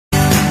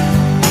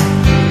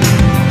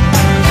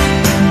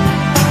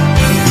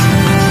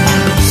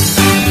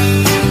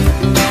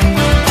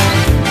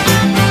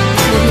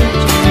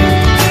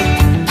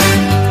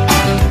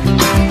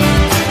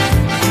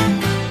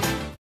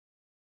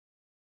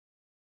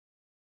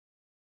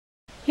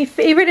He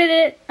favorited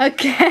it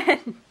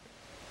again.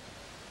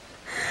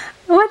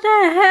 What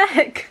the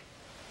heck?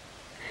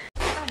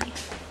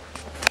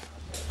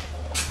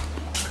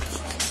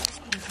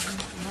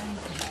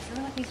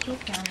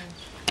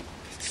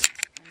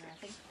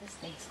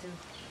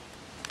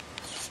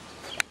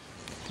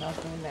 Not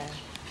doing that.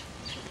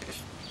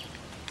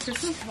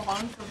 Christmas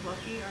vlogs of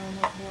Lucky are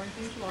the most boring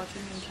things to watch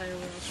in the entire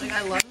world. Like,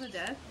 I love him to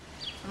death,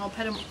 and I'll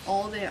pet him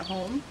all day at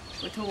home,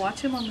 but to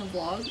watch him on the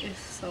vlog is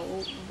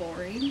so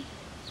boring. He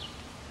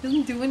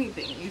doesn't do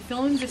anything. You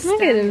feel him just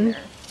standing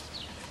there.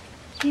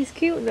 He's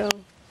cute though.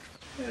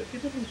 Yeah, he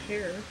doesn't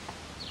care.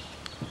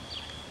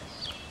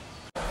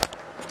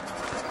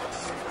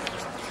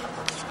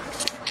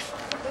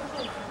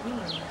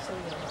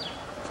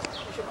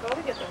 You should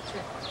probably get that too.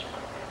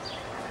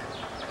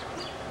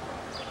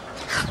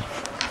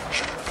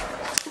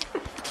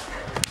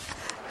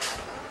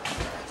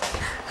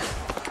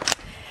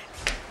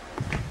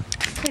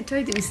 I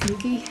tried to be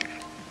sneaky.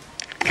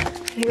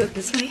 Can I go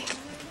this way?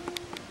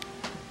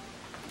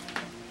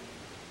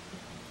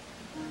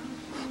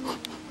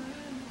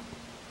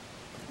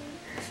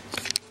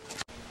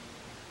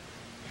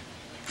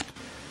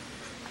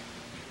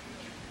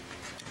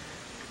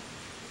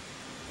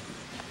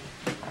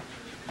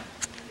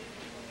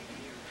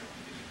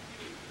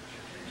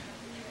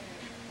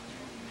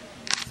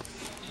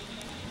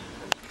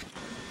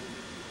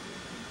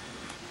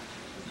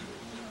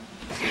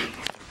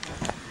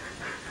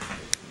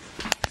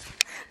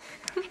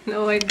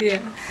 No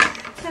idea.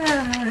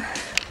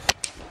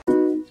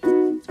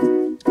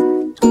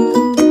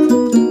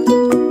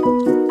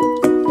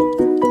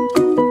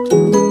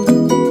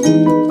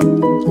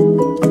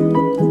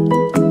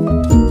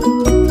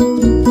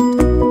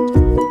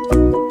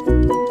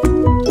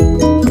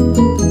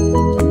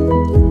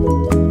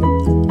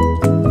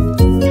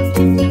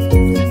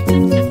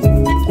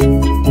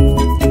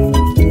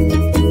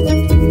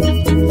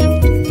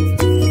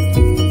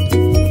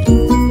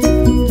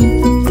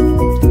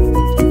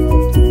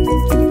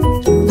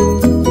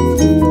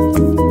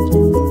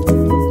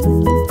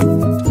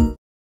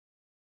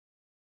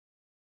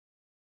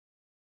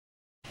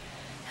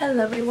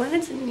 Hello everyone,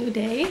 it's a new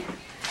day.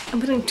 I'm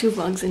putting 2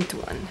 vlogs into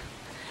one.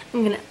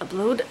 I'm gonna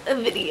upload a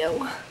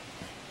video.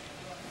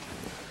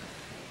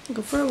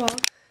 Go for a walk,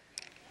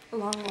 a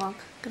long walk,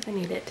 because I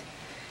need it.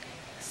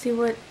 See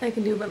what I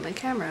can do about my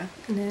camera,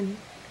 and then,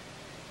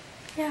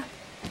 yeah,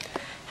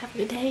 have a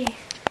good day.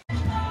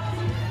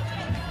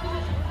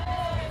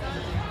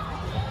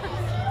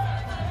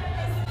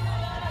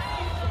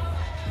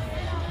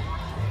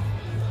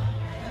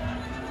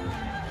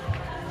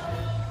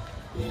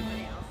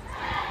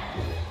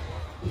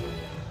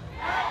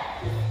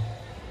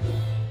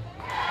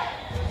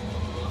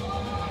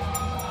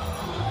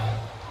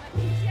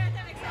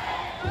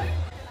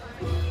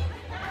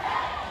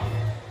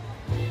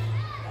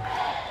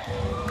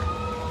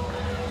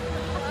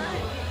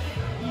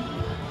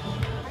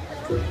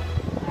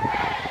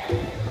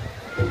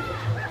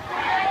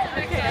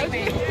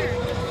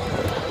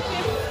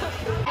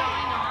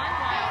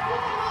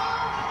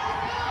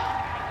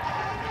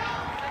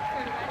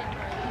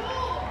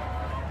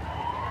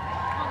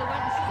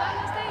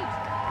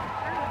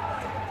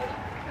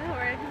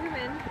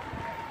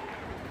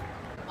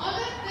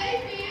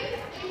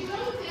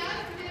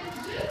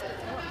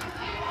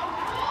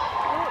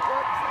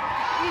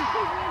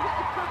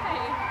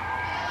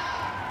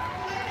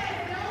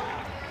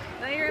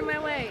 Now you're in my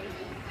way.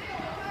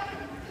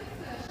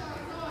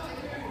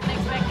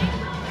 Unexpected.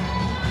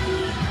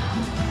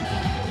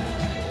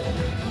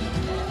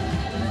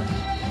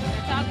 The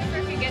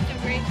photographer can get some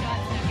great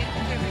shots and get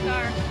the perfect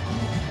car.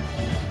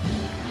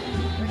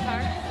 Your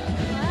car?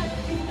 What?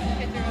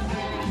 Get your own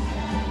car.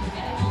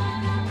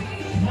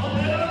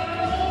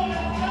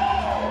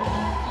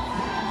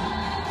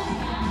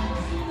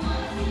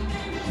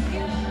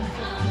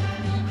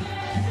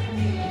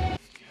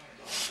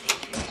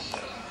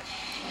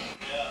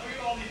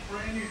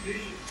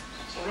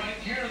 So right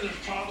here, there's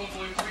probably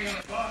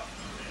 $300.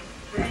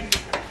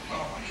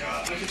 Oh my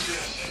God, look at this.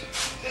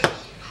 This is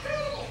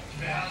incredible.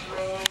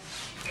 Bathrobe,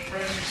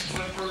 brand new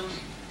slippers.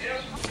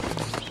 Yep.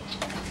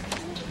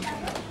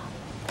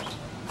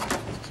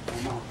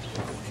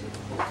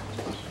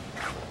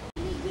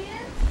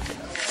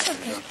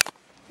 Okay.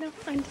 No,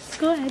 I'm just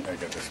go ahead. I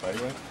got this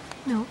spider web?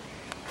 No.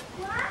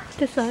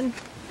 This one.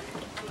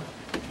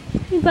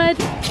 Hey, bud.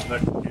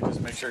 Look, you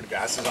just make sure the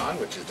gas is on,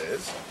 which it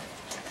is.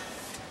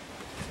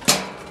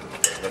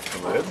 Lift the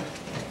lid.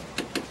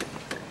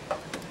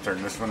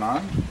 Turn this one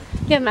on.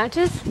 You have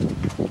matches?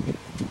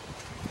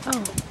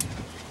 Oh.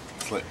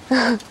 It's lit.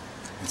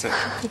 That's it.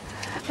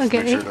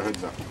 Okay. Make sure the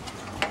hood's up.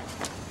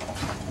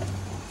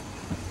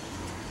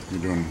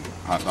 You're doing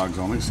hot dogs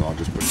only, so I'll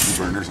just put 2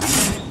 burners on.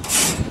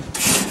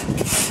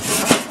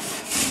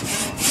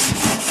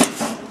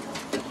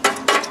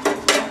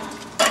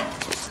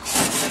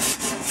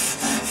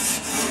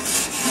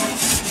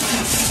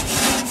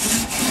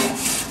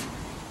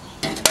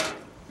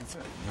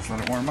 Just let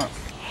it warm up.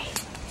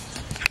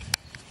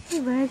 Hey,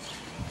 bud.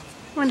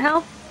 Want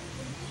help?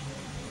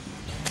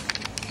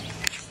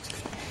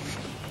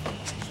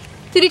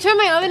 Did he turn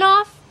my oven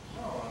off?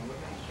 No, I'm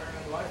looking to turn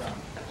the light on.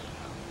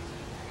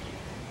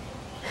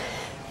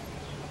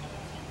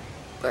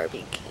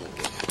 Barbecue.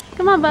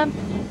 Come on, bub.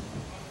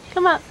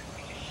 Come up.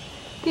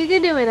 You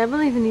can do it. I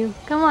believe in you.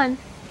 Come on.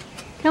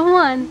 Come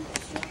on.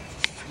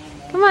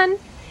 Come on.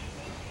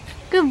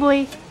 Good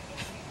boy.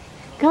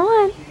 Go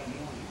on.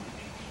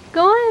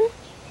 Go on.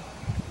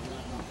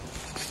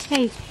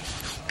 Hey.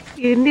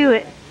 You can do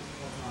it.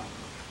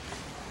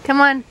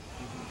 Come on.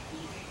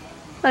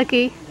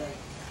 Lucky.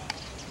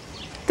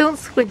 Don't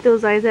squint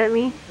those eyes at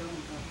me.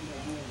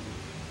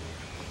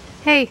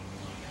 Hey.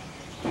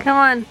 Come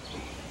on.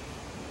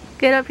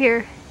 Get up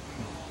here.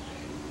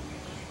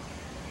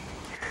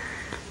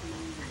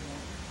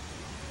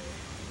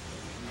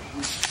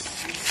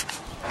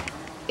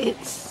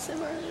 It's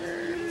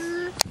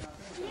summer.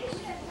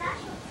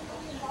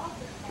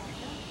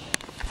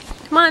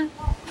 Come on.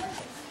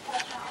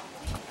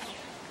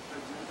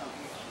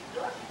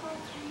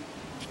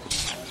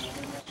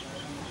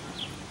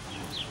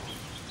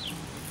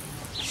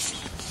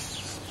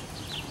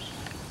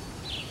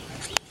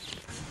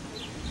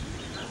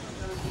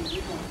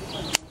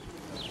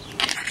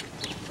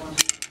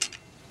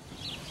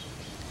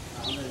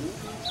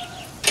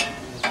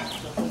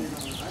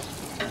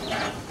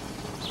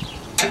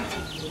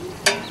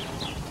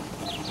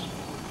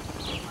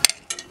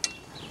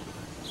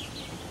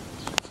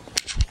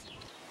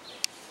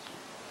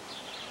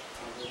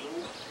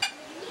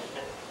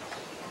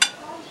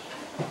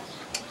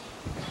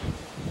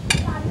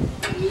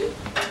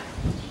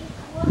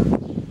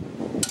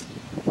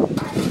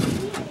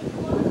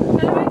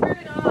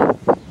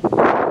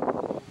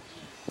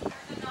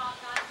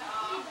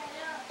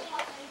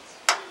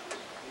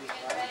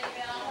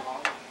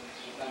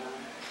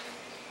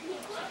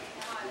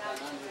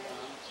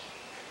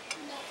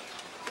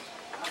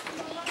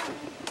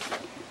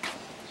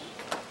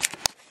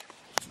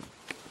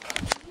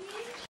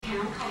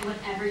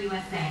 Whatever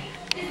USA.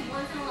 This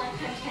once in a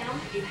lifetime channel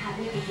is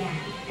happening again.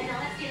 And now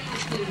let's get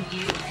into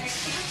you and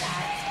experience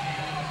that.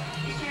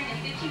 Is sharing a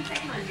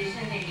 15-second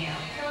audition video.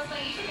 Tell us what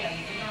you should do.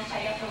 You can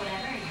hashtag up for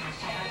whatever and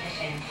hashtag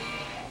audition.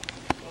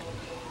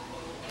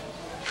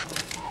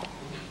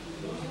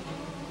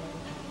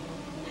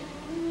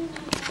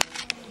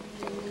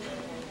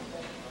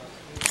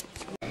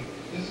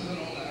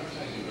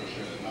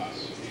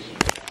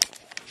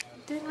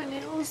 Did my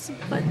nails,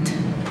 but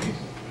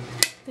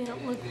they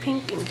don't look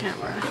pink in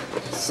camera,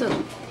 so.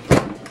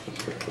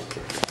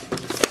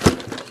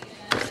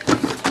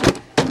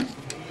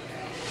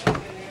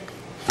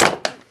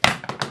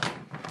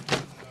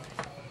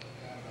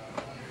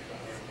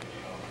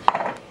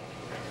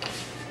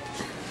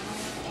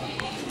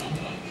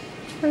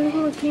 I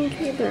don't look pink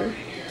either.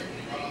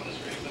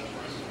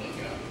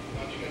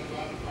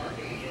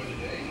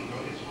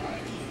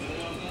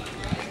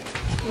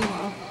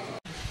 Oh,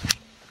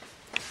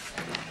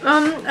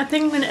 wow. I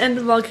think I'm gonna end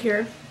the vlog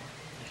here.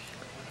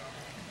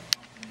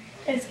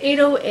 It's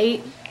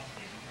 8:08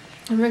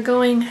 and we're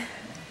going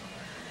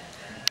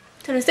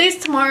to the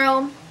States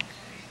tomorrow,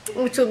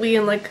 which will be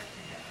in like,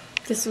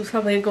 this was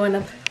probably going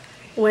up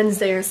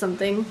Wednesday or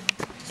something.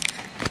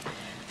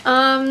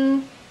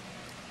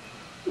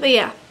 But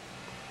yeah,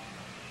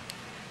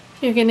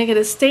 you're gonna get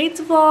a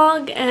States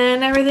vlog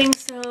and everything.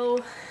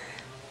 So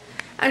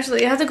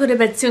actually I have to go to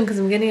bed soon because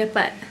I'm getting up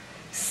at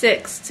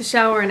 6 to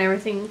shower and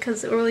everything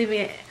because we're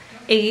leaving at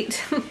 8.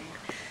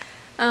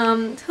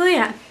 So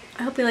yeah,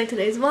 I hope you liked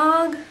today's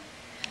vlog,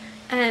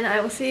 and I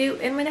will see you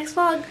in my next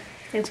vlog.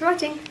 Thanks for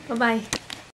watching. Bye-bye.